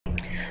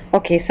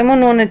Okay,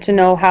 someone wanted to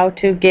know how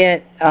to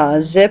get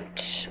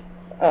zipped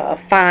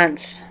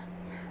fonts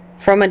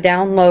from a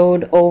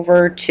download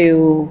over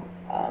to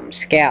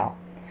SCAL.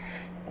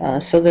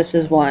 So this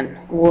is one.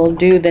 We'll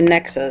do the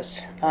Nexus.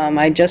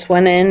 I just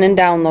went in and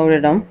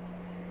downloaded them.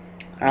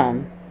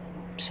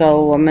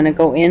 So I'm going to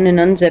go in and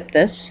unzip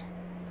this.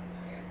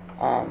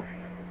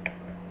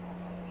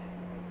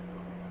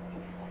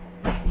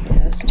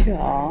 Just to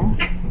all.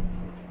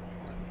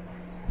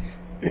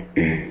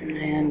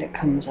 And it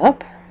comes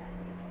up.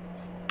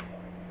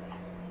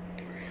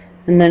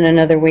 And then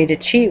another way to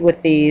cheat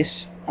with these,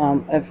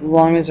 as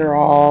long as they're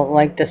all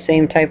like the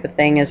same type of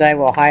thing, is I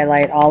will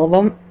highlight all of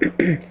them,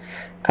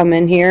 come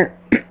in here,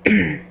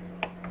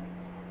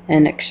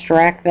 and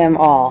extract them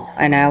all.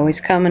 And I always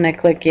come and I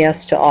click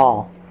yes to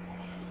all.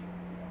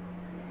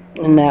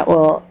 And that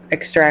will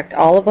extract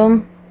all of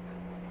them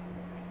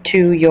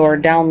to your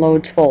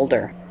downloads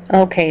folder.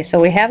 Okay, so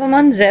we have them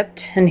unzipped,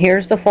 and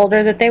here's the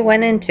folder that they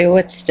went into.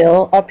 It's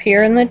still up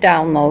here in the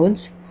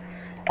downloads.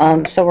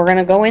 So we're going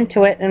to go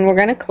into it and we're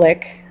going to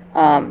click.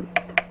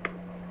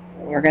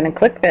 We're going to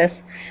click this,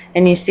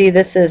 and you see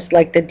this is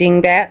like the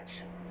dingbats.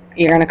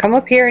 You're going to come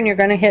up here and you're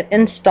going to hit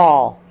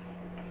install.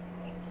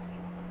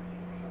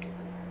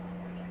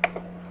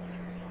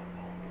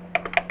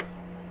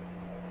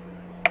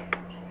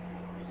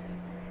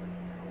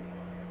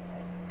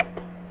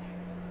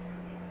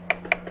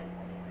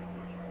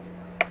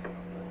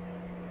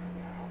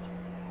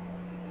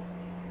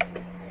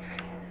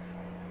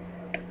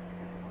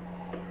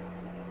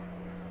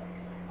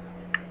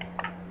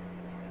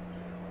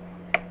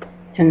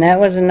 And that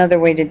was another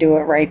way to do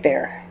it right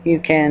there.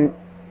 You can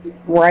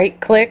right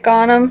click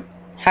on them,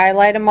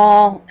 highlight them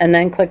all, and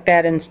then click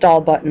that install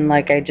button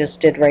like I just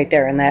did right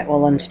there, and that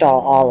will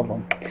install all of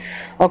them.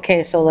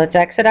 Okay, so let's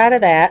exit out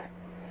of that.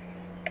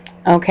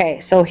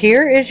 Okay, so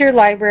here is your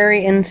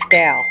library in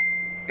SCAL.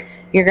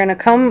 You're going to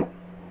come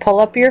pull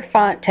up your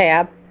font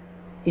tab.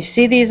 You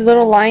see these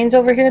little lines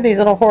over here, these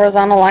little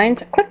horizontal lines?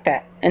 Click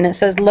that, and it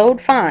says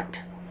load font.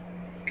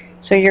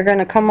 So you're going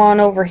to come on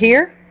over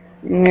here,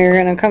 and you're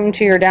going to come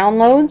to your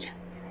downloads,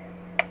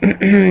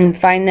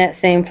 find that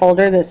same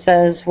folder that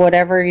says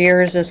whatever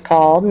yours is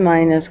called.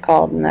 Mine is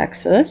called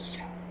Nexus.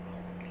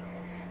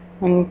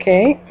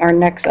 Okay, or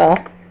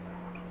Nexa.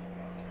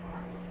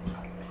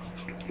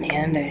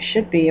 And I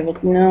should be able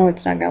to, no,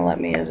 it's not going to let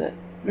me, is it?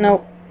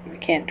 Nope, I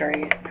can't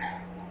drag it.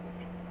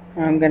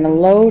 I'm going to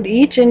load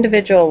each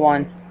individual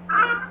one.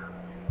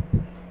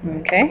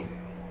 Okay.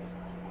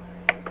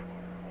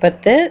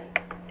 But this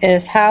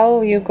is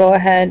how you go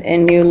ahead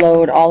and you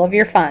load all of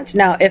your fonts.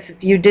 Now, if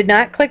you did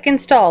not click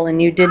install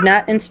and you did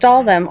not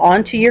install them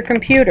onto your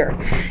computer,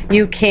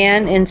 you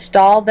can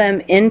install them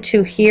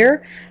into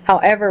here.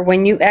 However,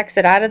 when you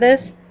exit out of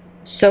this,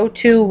 so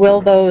too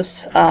will those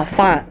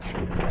fonts.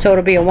 So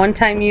it'll be a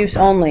one-time use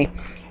only.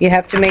 You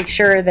have to make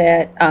sure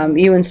that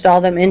you install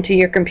them into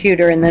your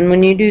computer, and then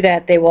when you do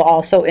that, they will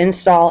also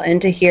install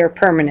into here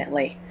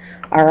permanently.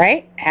 All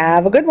right,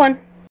 have a good one.